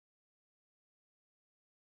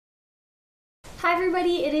Hi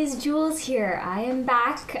everybody, it is Jules here. I am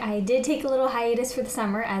back. I did take a little hiatus for the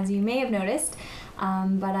summer, as you may have noticed,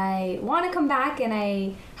 but I want to come back and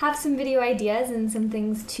I have some video ideas and some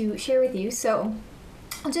things to share with you. So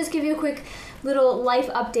I'll just give you a quick little life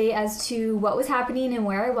update as to what was happening and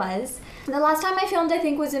where I was. The last time I filmed, I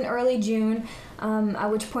think, was in early June, at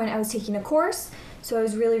which point I was taking a course. So I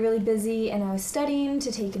was really busy and I was studying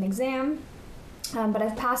to take an exam. But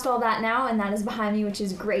I've passed all that now and that is behind me, which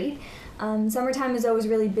is great. Summertime is always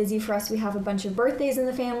really busy for us. We have a bunch of birthdays in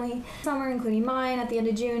the family. Summer, including mine, at the end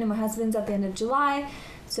of June and my husband's at the end of July.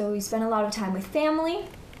 So we spend a lot of time with family.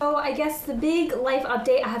 So I guess the big life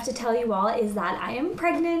update I have to tell you all is that I am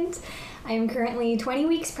pregnant. I am currently 20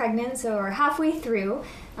 weeks pregnant, so we're halfway through.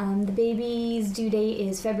 The baby's due date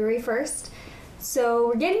is February 1st. So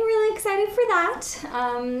we're getting really excited for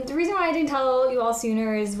that. The reason why I didn't tell you all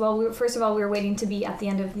sooner is, well, first of all, we were waiting to be at the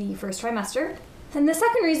end of the first trimester. And the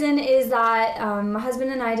second reason is that my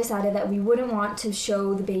husband and I decided that we wouldn't want to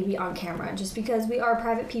show the baby on camera just because we are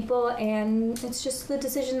private people and it's just the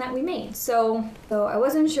decision that we made. So I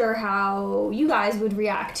wasn't sure how you guys would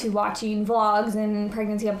react to watching vlogs and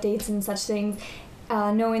pregnancy updates and such things,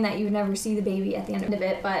 knowing that you would never see the baby at the end of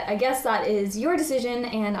it. But I guess that is your decision,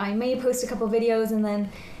 and I may post a couple videos, and then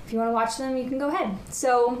if you want to watch them, you can go ahead.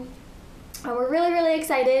 So we're really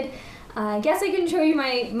excited. I guess I can show you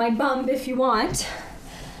my bump if you want.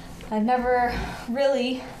 I've never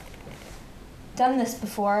really done this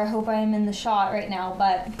before. I hope I am in the shot right now,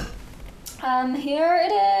 but here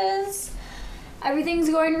it is. Everything's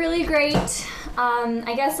going really great.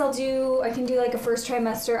 I guess I can do like a first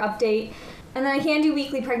trimester update, and then I can do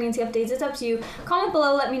weekly pregnancy updates. It's up to you. Comment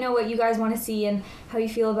below, let me know what you guys want to see and how you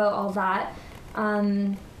feel about all that.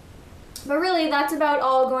 But really, that's about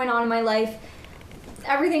all going on in my life.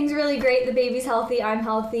 Everything's really great. The baby's healthy, I'm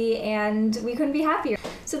healthy, and we couldn't be happier.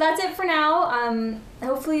 So that's it for now.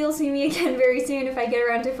 Hopefully you'll see me again very soon if I get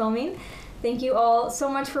around to filming. Thank you all so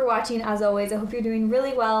much for watching, as always. I hope you're doing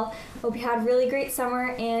really well. Hope you had a really great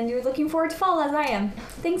summer and you're looking forward to fall as I am.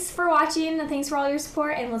 Thanks for watching, and thanks for all your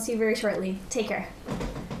support, and we'll see you very shortly. Take care.